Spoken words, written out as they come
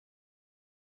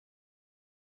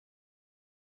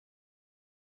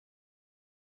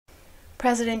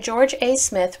President George A.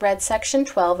 Smith read Section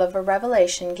 12 of a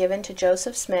revelation given to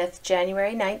Joseph Smith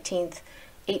January 19,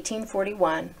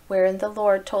 1841, wherein the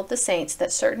Lord told the saints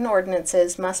that certain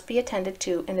ordinances must be attended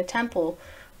to in a temple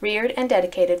reared and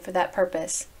dedicated for that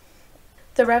purpose.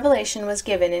 The revelation was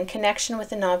given in connection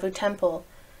with the Nauvoo Temple.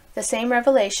 The same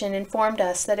revelation informed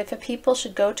us that if a people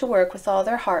should go to work with all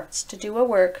their hearts to do a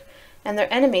work, and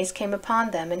their enemies came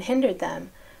upon them and hindered them,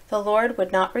 the Lord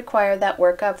would not require that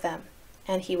work of them,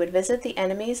 and he would visit the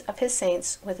enemies of his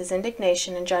saints with his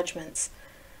indignation and judgments.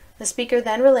 The speaker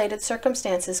then related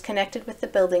circumstances connected with the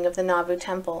building of the Nauvoo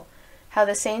Temple, how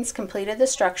the saints completed the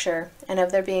structure, and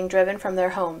of their being driven from their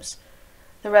homes.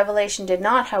 The revelation did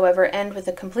not, however, end with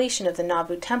the completion of the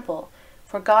Nauvoo Temple,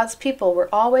 for God's people were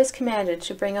always commanded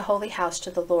to bring a holy house to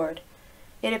the Lord.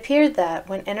 It appeared that,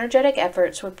 when energetic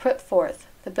efforts were put forth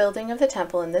the building of the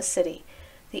temple in this city,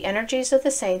 the energies of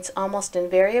the saints almost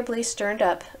invariably stirred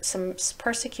up some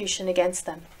persecution against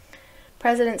them.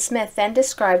 President Smith then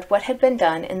described what had been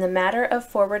done in the matter of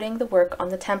forwarding the work on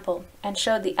the temple, and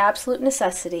showed the absolute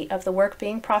necessity of the work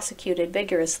being prosecuted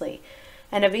vigorously,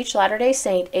 and of each Latter-day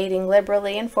Saint aiding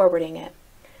liberally in forwarding it.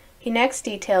 He next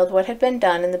detailed what had been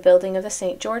done in the building of the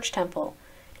St. George Temple.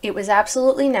 It was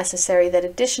absolutely necessary that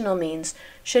additional means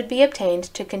should be obtained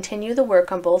to continue the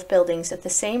work on both buildings at the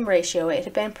same ratio it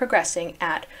had been progressing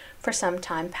at for some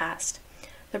time past.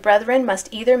 The brethren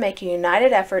must either make a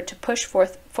united effort to push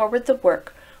forward the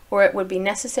work, or it would be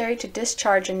necessary to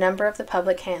discharge a number of the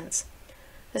public hands.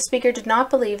 The speaker did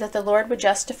not believe that the Lord would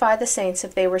justify the saints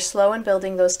if they were slow in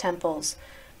building those temples,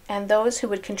 and those who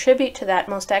would contribute to that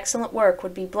most excellent work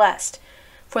would be blessed,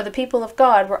 for the people of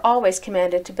God were always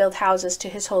commanded to build houses to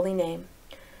his holy name.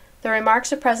 The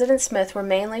remarks of President Smith were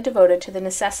mainly devoted to the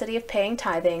necessity of paying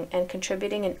tithing and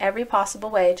contributing in every possible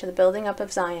way to the building up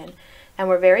of Zion, and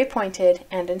were very pointed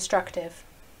and instructive.